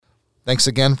Thanks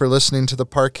again for listening to the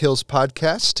Park Hills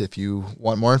Podcast. If you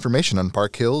want more information on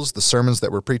Park Hills, the sermons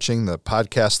that we're preaching, the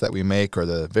podcasts that we make, or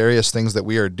the various things that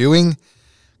we are doing,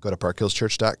 go to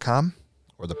parkhillschurch.com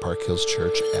or the Park Hills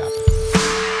Church app.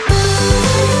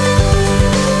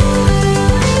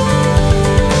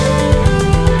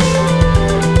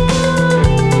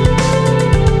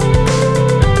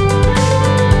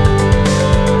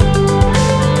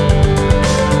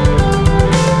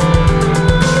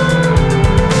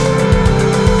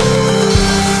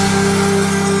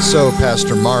 So,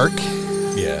 Pastor Mark,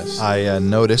 yes, I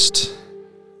noticed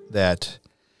that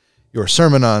your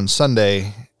sermon on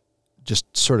Sunday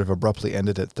just sort of abruptly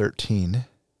ended at 13.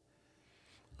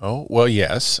 Oh, well,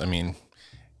 yes. I mean,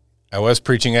 I was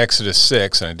preaching Exodus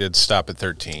 6, and I did stop at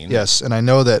 13. Yes, and I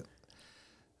know that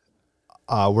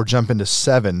we're jumping to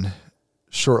 7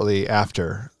 shortly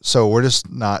after, so we're just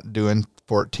not doing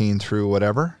 14 through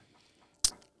whatever?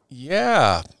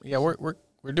 Yeah, we're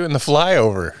doing the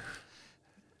flyover.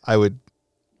 I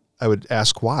would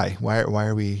ask why. Why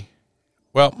are we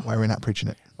not preaching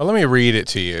it? Well, let me read it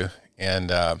to you,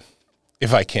 and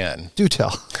if I can, do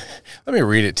tell. Let me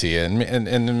read it to you, and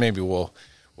then maybe we'll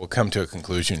come to a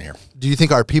conclusion here. Do you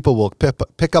think our people will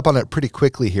pick up on it pretty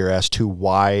quickly here as to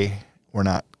why we're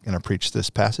not going to preach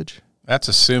this passage? That's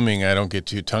assuming I don't get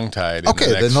too tongue-tied. Okay, in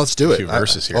the next then let's do it. Few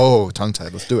verses here.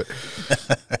 Tongue-tied. Let's do it.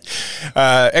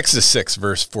 Exodus 6,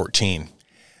 verse 14.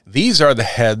 These are the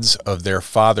heads of their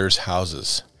fathers'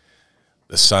 houses.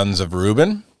 The sons of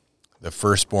Reuben, the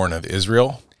firstborn of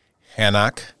Israel,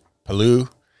 Hanok, Palu,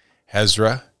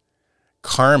 Hezrah,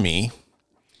 Carmi.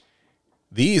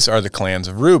 These are the clans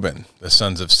of Reuben, the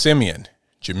sons of Simeon,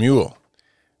 Jemuel,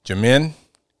 Jamin,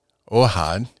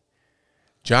 Ohad,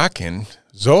 Jachin,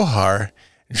 Zohar,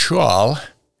 and Shual,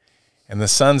 and the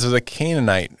sons of the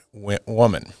Canaanite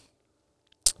woman.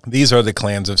 These are the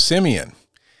clans of Simeon.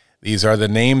 These are the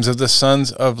names of the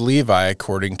sons of Levi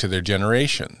according to their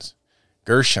generations: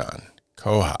 Gershon,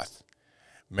 Kohath,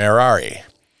 Merari.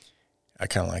 I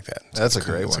kind of like that. That's a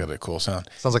great one. It's got a cool sound.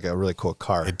 Sounds like a really cool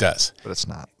car. It does. But it's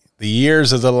not. The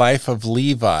years of the life of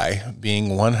Levi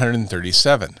being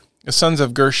 137. The sons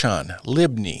of Gershon,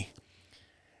 Libni,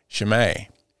 Shimei,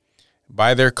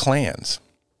 by their clans.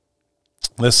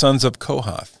 The sons of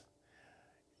Kohath,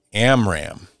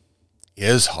 Amram,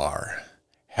 Izhar,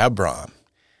 Hebron,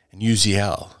 and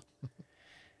Uziel.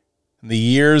 The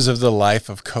years of the life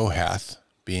of Kohath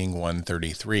being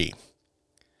 133.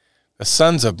 The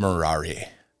sons of Merari,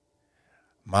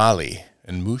 Mali,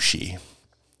 and Mushi.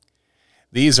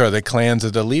 These are the clans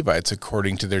of the Levites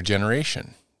according to their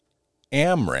generation.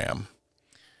 Amram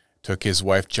took his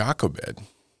wife Jochebed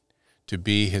to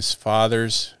be his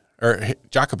father's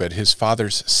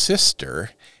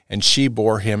sister, and she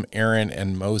bore him Aaron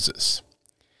and Moses.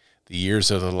 The years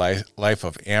of the life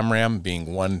of Amram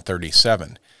being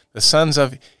 137. The sons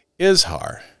of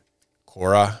Izhar,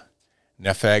 Korah,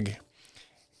 Nepheg,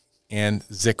 and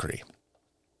Zikri.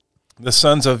 The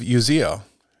sons of Uziel,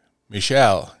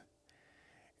 Mishael,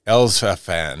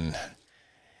 Elzaphan,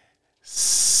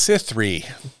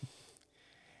 Sithri.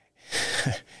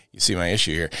 You see my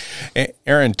issue here.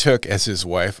 Aaron took as his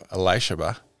wife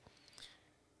Elisheba,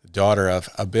 the daughter of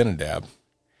Abinadab,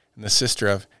 and the sister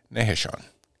of Nahashon.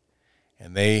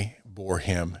 And they bore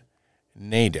him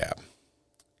Nadab,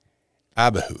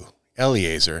 Abihu,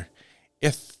 Eleazar,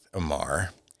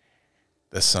 Ithamar,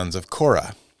 the sons of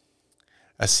Korah,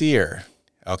 Asir,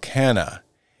 Elkanah,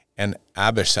 and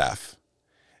Abishaph.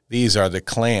 These are the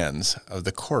clans of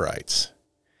the Korites.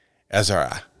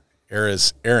 Ezra,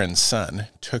 Aaron's son,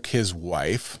 took his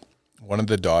wife, one of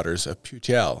the daughters of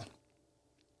Putiel,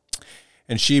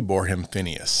 and she bore him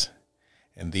Phinehas.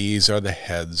 And these are the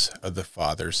heads of the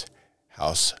fathers'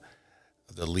 house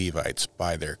of the Levites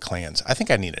by their clans. I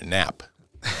think I need a nap.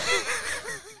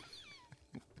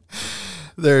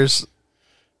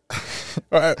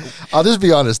 I'll just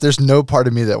be honest, there's no part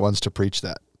of me that wants to preach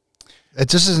that. It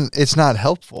just isn't, it's not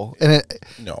helpful. And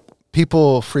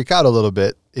people freak out a little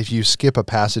bit if you skip a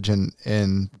passage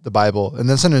in the Bible, and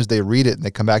then sometimes they read it and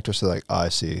they come back to us, they're like, oh, I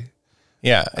see.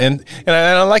 Yeah, and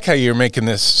I like how you're making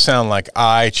this sound like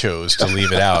I chose to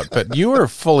leave it out, but you were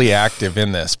fully active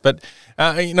in this. But,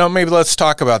 maybe let's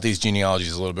talk about these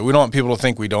genealogies a little bit. We don't want people to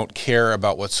think we don't care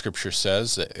about what Scripture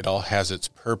says. It all has its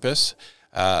purpose.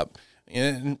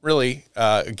 And really,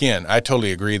 again, I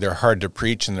totally agree. They're hard to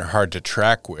preach and they're hard to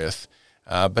track with,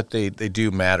 but they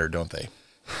do matter, don't they?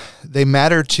 They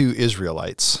matter to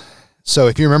Israelites. So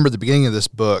if you remember the beginning of this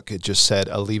book, it just said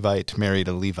a Levite married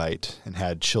a Levite and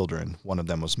had children. One of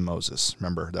them was Moses.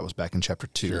 Remember, that was back in chapter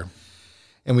 2. Sure.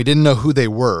 And we didn't know who they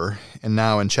were. And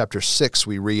now in chapter 6,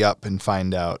 we re-up and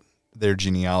find out their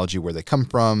genealogy, where they come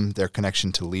from, their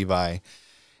connection to Levi.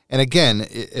 And again,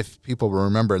 if people will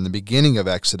remember, in the beginning of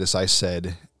Exodus, I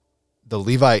said the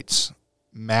Levites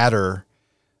matter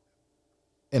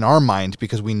in our mind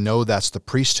because we know that's the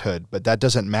priesthood, but that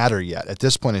doesn't matter yet. At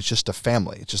this point, it's just a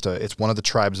family. It's one of the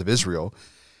tribes of Israel.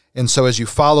 And so as you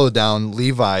follow down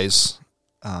Levi's,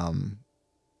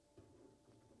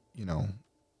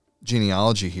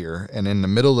 genealogy here, and in the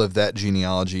middle of that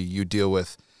genealogy, you deal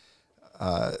with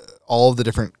all of the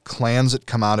different clans that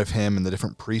come out of him and the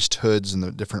different priesthoods and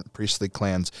the different priestly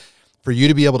clans. For you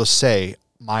to be able to say,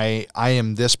 I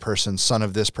am this person, son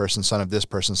of this person, son of this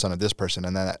person, son of this person,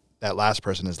 and that last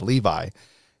person is Levi,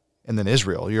 and then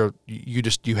Israel.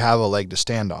 You have a leg to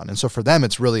stand on, and so for them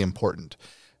it's really important.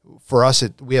 For us,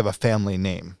 we have a family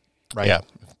name, right? Yeah.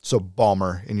 So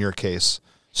Balmer in your case,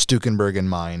 Stukenberg in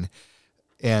mine,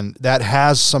 and that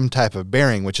has some type of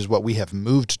bearing, which is what we have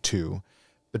moved to.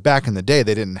 But back in the day,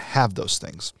 they didn't have those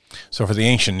things. So for the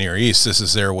ancient Near East, this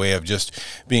is their way of just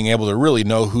being able to really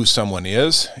know who someone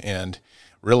is and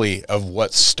really of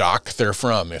what stock they're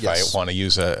from, if I want to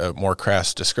use a more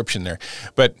crass description there.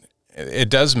 But it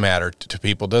does matter to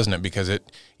people, doesn't it? Because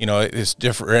it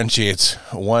differentiates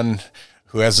one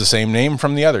who has the same name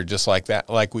from the other, just like that,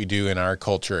 like we do in our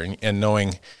culture, and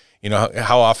knowing,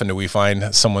 how often do we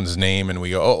find someone's name and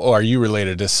we go, oh, are you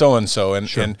related to so-and-so?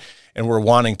 And we're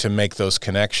wanting to make those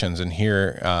connections. And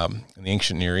here in the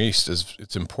ancient Near East,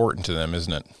 it's important to them,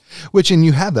 isn't it? And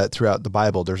you have that throughout the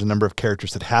Bible. There's a number of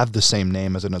characters that have the same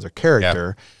name as another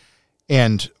character. Yeah.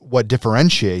 And what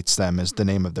differentiates them is the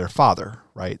name of their father,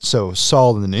 right? So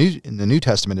Saul in the New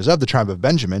Testament is of the tribe of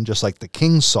Benjamin, just like the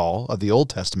King Saul of the Old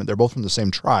Testament. They're both from the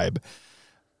same tribe.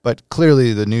 But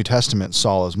clearly the New Testament,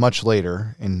 Saul is much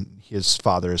later, and his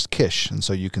father is Kish. And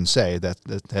so you can say that's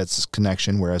this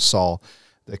connection, whereas Saul,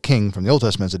 the king from the Old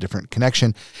Testament, is a different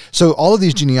connection. So all of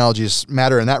these genealogies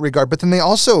matter in that regard. But then they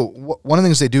also, one of the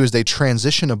things they do is they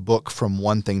transition a book from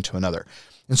one thing to another.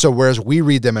 And so whereas we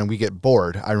read them and we get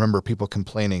bored, I remember people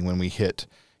complaining when we hit,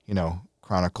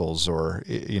 Chronicles or,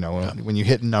 when you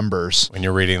hit Numbers. When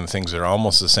you're reading the things that are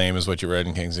almost the same as what you read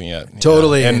in Kings and yet.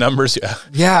 Totally. And Numbers, yeah.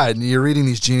 Yeah, and you're reading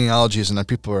these genealogies and then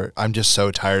people are, I'm just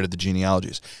so tired of the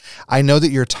genealogies. I know that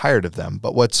you're tired of them,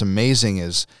 but what's amazing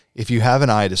is if you have an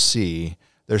eye to see,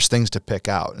 there's things to pick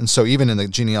out. And so even in the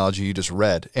genealogy you just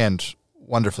read, and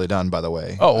wonderfully done, by the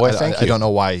way. Oh, well, thank you. I don't know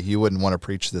why you wouldn't want to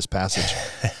preach this passage.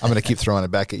 I'm going to keep throwing it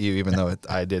back at you, even though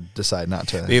I did decide not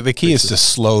to. The key is to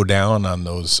slow down on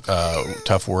those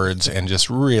tough words and just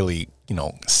really,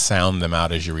 sound them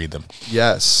out as you read them.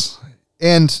 Yes.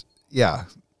 And, yeah,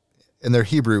 and they're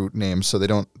Hebrew names, so they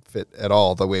don't fit at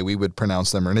all the way we would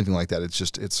pronounce them or anything like that.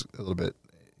 It's a little bit,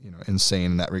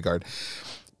 insane in that regard.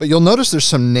 But you'll notice there's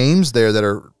some names there that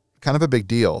are kind of a big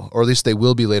deal, or at least they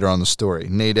will be later on in the story.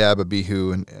 Nadab,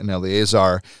 Abihu, and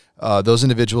Eleazar, those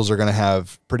individuals are going to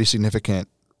have pretty significant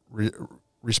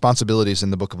responsibilities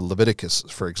in the book of Leviticus,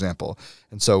 for example.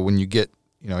 And so when you get,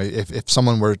 if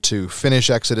someone were to finish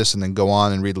Exodus and then go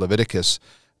on and read Leviticus,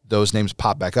 those names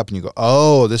pop back up and you go,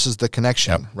 oh, this is the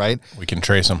connection, right? We can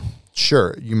trace them.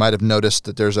 Sure. You might have noticed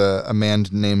that there's a man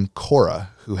named Korah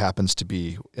who happens to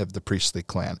be of the priestly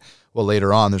clan. Well,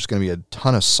 later on, there's going to be a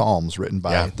ton of psalms written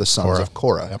by the sons of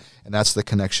Korah, and that's the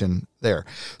connection there.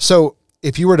 So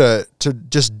if you were to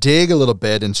just dig a little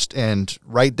bit and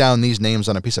write down these names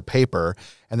on a piece of paper,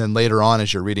 and then later on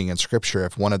as you're reading in Scripture,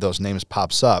 if one of those names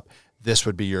pops up, this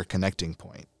would be your connecting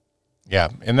point. Yeah,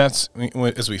 and that's,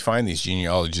 as we find these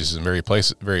genealogies in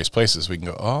various places, we can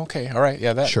go, oh, okay, all right,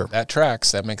 yeah, that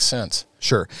tracks, that makes sense.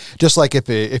 Sure. Just like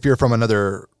if you're from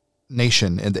another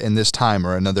nation in this time,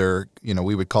 or another,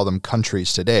 we would call them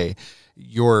countries today,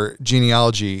 your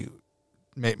genealogy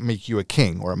may make you a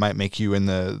king, or it might make you in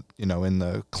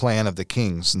the clan of the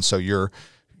kings. And so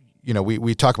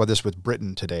we talk about this with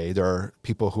Britain today. There are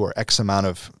people who are X amount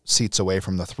of seats away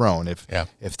from the throne.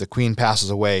 If the queen passes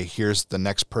away, here's the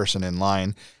next person in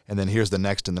line, and then here's the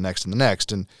next and the next and the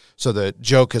next. And so the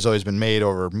joke has always been made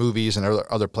over movies and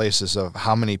other places of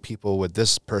how many people would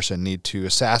this person need to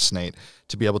assassinate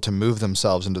to be able to move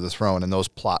themselves into the throne. And those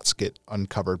plots get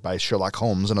uncovered by Sherlock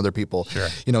Holmes and other people,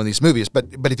 in these movies. But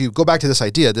if you go back to this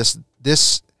idea,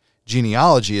 this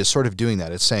genealogy is sort of doing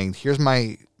that. It's saying, here's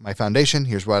my foundation,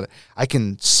 here's what I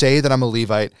can say that I'm a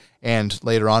Levite, and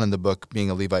later on in the book, being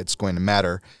a Levite is going to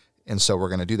matter, and so we're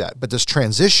going to do that. But this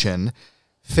transition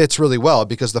fits really well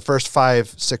because the first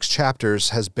 5-6 chapters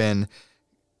has been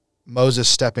Moses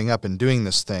stepping up and doing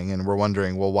this thing, and we're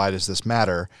wondering, well, why does this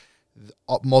matter?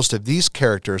 Most of these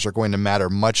characters are going to matter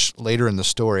much later in the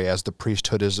story as the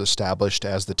priesthood is established,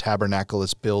 as the tabernacle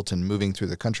is built and moving through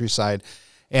the countryside.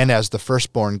 And as the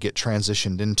firstborn get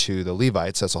transitioned into the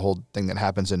Levites, that's a whole thing that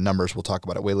happens in Numbers. We'll talk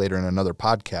about it way later in another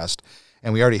podcast.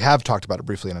 And we already have talked about it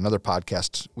briefly in another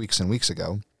podcast weeks and weeks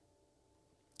ago.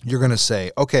 You're going to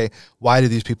say, okay, why do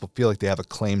these people feel like they have a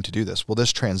claim to do this? Well,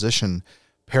 this transition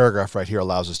paragraph right here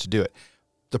allows us to do it.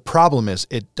 The problem is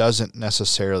it doesn't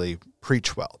necessarily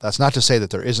preach well. That's not to say that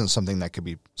there isn't something that could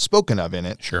be spoken of in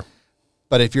it. Sure.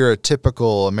 But if you're a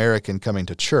typical American coming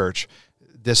to church,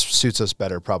 this suits us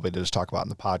better probably to just talk about in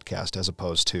the podcast as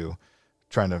opposed to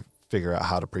trying to figure out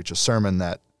how to preach a sermon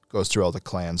that goes through all the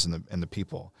clans and the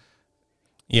people.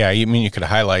 Yeah, you mean you could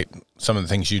highlight some of the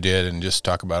things you did and just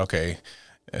talk about, okay,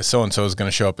 so-and-so is going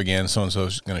to show up again, so-and-so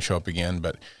is going to show up again,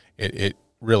 but it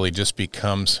really just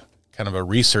becomes kind of a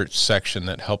research section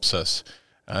that helps us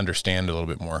understand a little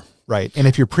bit more. Right, and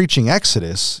if you're preaching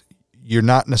Exodus, you're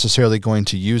not necessarily going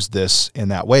to use this in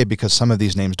that way because some of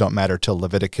these names don't matter till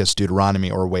Leviticus, Deuteronomy,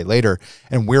 or way later,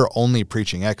 and we're only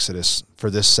preaching Exodus for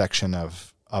this section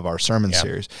of our sermon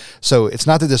series. So it's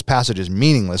not that this passage is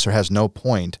meaningless or has no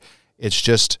point. It's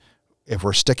just if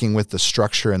we're sticking with the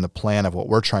structure and the plan of what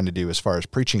we're trying to do as far as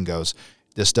preaching goes,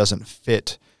 this doesn't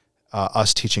fit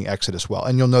us teaching Exodus well.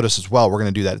 And you'll notice as well, we're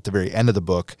going to do that at the very end of the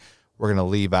book. We're going to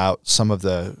leave out some of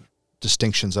the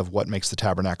distinctions of what makes the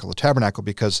tabernacle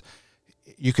because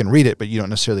you can read it, but you don't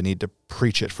necessarily need to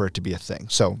preach it for it to be a thing.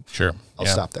 So sure, I'll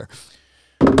stop there.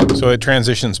 So it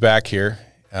transitions back here.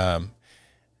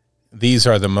 These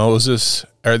are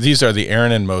the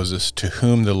Aaron and Moses to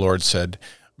whom the Lord said,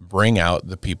 "Bring out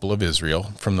the people of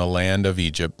Israel from the land of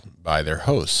Egypt by their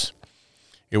hosts."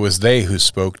 It was they who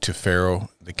spoke to Pharaoh,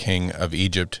 the king of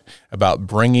Egypt, about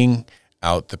bringing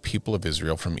out the people of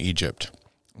Israel from Egypt.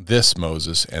 This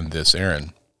Moses and this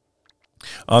Aaron.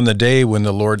 On the day when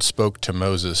the Lord spoke to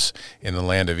Moses in the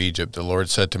land of Egypt, the Lord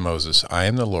said to Moses, "I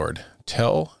am the Lord.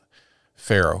 Tell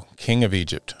Pharaoh, king of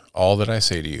Egypt, all that I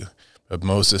say to you." But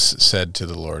Moses said to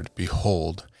the Lord,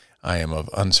 "Behold, I am of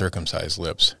uncircumcised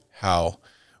lips. How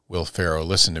will Pharaoh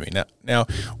listen to me?" Now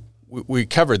we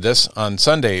covered this on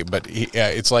Sunday, but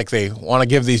it's like they want to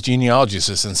give these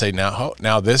genealogies and say,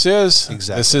 now this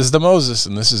is the Moses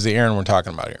and this is the Aaron we're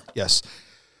talking about here. Yes.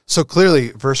 So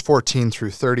clearly, verse 14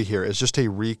 through 30 here is just a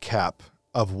recap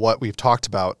of what we've talked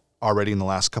about already in the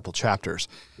last couple chapters.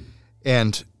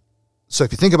 And so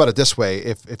if you think about it this way,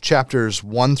 if chapters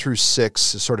 1 through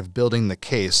 6 is sort of building the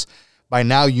case, by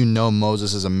now you know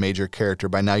Moses is a major character.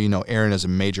 By now you know Aaron is a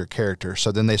major character.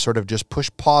 So then they sort of just push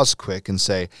pause quick and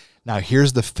say, now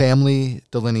here's the family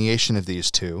delineation of these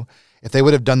two. If they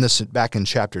would have done this back in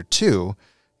chapter 2,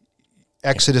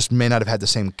 Exodus may not have had the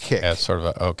same kick. Yeah, it's sort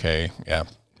of okay, yeah.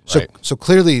 Right. So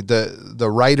clearly the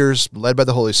writers, led by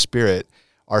the Holy Spirit,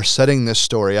 are setting this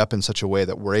story up in such a way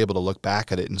that we're able to look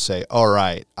back at it and say, all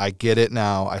right, I get it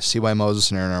now. I see why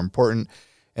Moses and Aaron are important.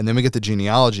 And then we get the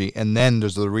genealogy, and then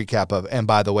there's the recap of, and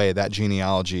by the way, that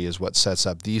genealogy is what sets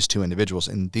up these two individuals,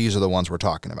 and these are the ones we're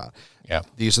talking about. Yeah.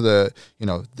 These are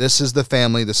this is the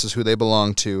family, this is who they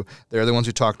belong to. They're the ones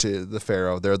who talked to the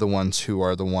Pharaoh. They're the ones who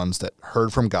are the ones that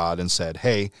heard from God and said,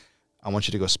 hey, I want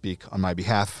you to go speak on my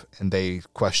behalf. And they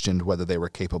questioned whether they were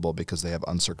capable because they have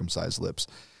uncircumcised lips.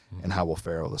 Mm-hmm. And how will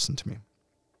Pharaoh listen to me?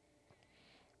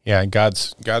 Yeah,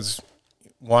 God's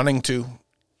wanting to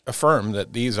affirm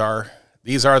that these are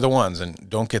the ones, and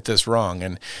don't get this wrong.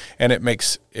 And it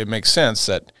makes sense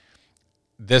that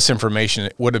this information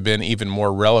would have been even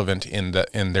more relevant in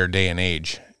their day and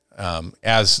age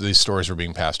as these stories were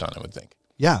being passed on, I would think.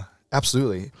 Yeah,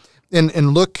 absolutely.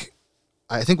 And look,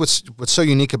 I think what's so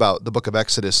unique about the book of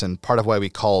Exodus, and part of why we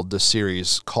called the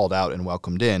series Called Out and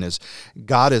Welcomed In, is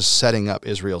God is setting up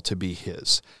Israel to be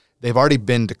his. They've already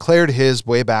been declared his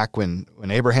way back when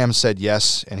Abraham said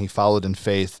yes and he followed in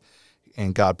faith,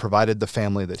 and God provided the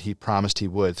family that he promised he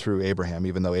would through Abraham,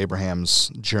 even though Abraham's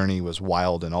journey was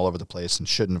wild and all over the place and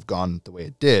shouldn't have gone the way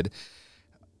it did.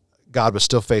 God was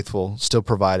still faithful, still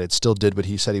provided, still did what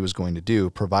he said he was going to do,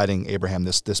 providing Abraham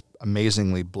this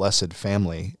amazingly blessed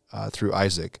family through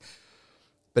Isaac.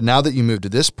 But now that you move to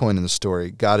this point in the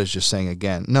story, God is just saying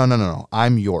again, no,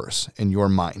 I'm yours and you're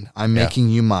mine. I'm making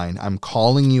you mine. I'm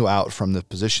calling you out from the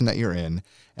position that you're in,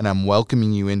 and I'm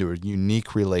welcoming you into a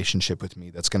unique relationship with me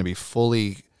that's going to be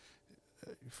fully,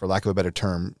 for lack of a better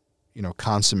term,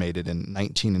 consummated in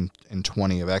 19 and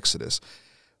 20 of Exodus.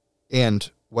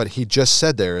 And what he just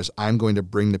said there is, I'm going to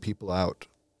bring the people out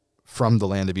from the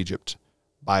land of Egypt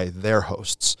by their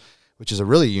hosts, which is a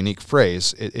really unique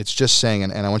phrase. It's just saying,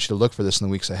 and I want you to look for this in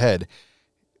the weeks ahead,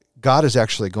 God is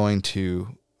actually going to,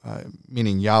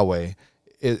 meaning Yahweh,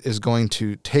 is going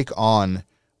to take on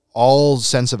all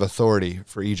sense of authority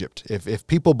for Egypt. If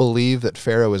people believe that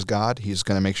Pharaoh is God, he's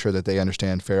going to make sure that they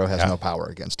understand Pharaoh has no power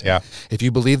against him. Yeah. If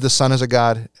you believe the sun is a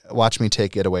god, watch me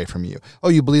take it away from you. Oh,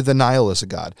 you believe the Nile is a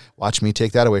god, watch me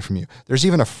take that away from you. There's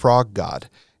even a frog god.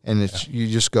 And it's, you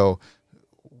just go,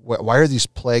 why are these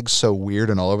plagues so weird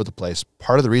and all over the place?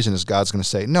 Part of the reason is God's going to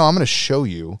say, no, I'm going to show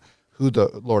you who the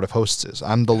Lord of hosts is.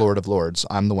 I'm the Lord of lords.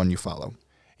 I'm the one you follow.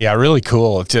 Yeah, really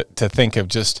cool to think of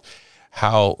just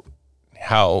how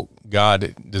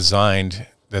God designed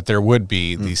that there would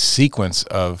be the sequence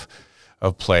of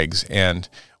plagues. And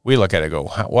we look at it and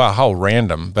go, wow, how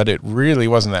random, but it really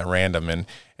wasn't that random.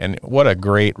 And what a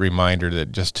great reminder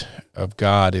that just of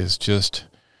God is just,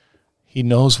 he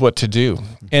knows what to do.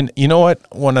 And you know what?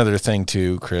 One other thing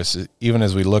too, Chris, even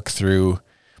as we look through,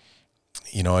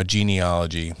 a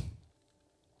genealogy,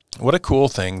 what a cool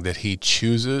thing that he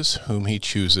chooses whom he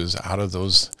chooses out of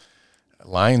those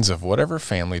lines of whatever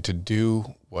family to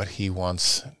do what he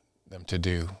wants them to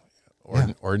do.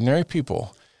 Ordinary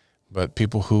people, but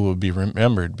people who will be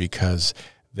remembered because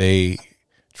they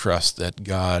trust that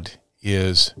God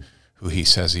is who he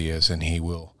says he is, and he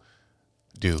will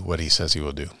do what he says he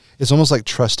will do. It's almost like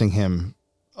trusting him.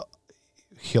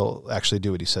 He'll actually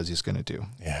do what he says he's going to do.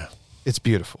 Yeah. It's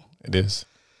beautiful. It is.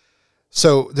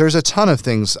 So there's a ton of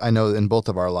things I know in both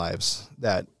of our lives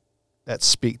that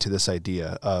speak to this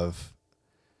idea of,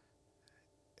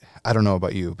 I don't know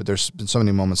about you, but there's been so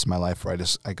many moments in my life where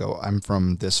I go, I'm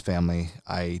from this family.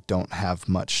 I don't have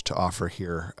much to offer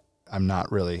here. I'm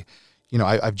not really,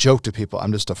 I've joked to people,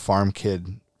 I'm just a farm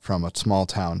kid from a small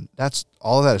town.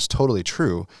 All of that is totally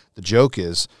true. The joke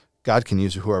is God can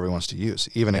use whoever he wants to use.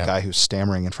 Even a guy who's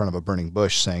stammering in front of a burning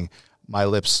bush saying, my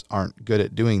lips aren't good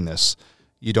at doing this.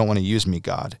 You don't want to use me,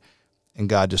 God. And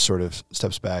God just sort of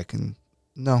steps back and,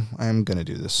 no, I am going to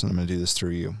do this, and I'm going to do this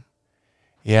through you.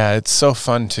 Yeah, it's so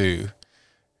fun to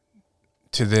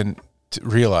then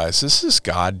realize this is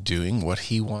God doing what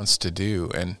he wants to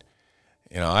do. And,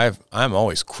 I'm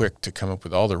always quick to come up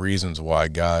with all the reasons why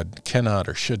God cannot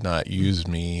or should not use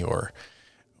me or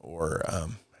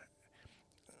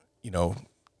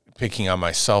picking on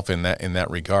myself in that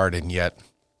regard. And yet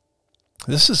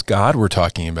this is God we're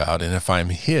talking about. And if I'm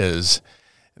his,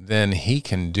 then he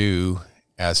can do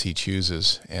as he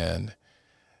chooses. And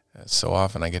so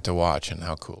often I get to watch, and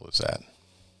how cool is that?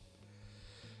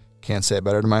 Can't say it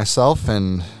better to myself,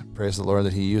 and praise the Lord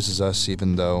that he uses us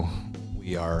even though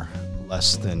we are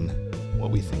less than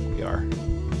what we think we are.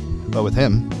 But with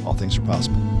him, all things are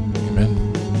possible. Amen.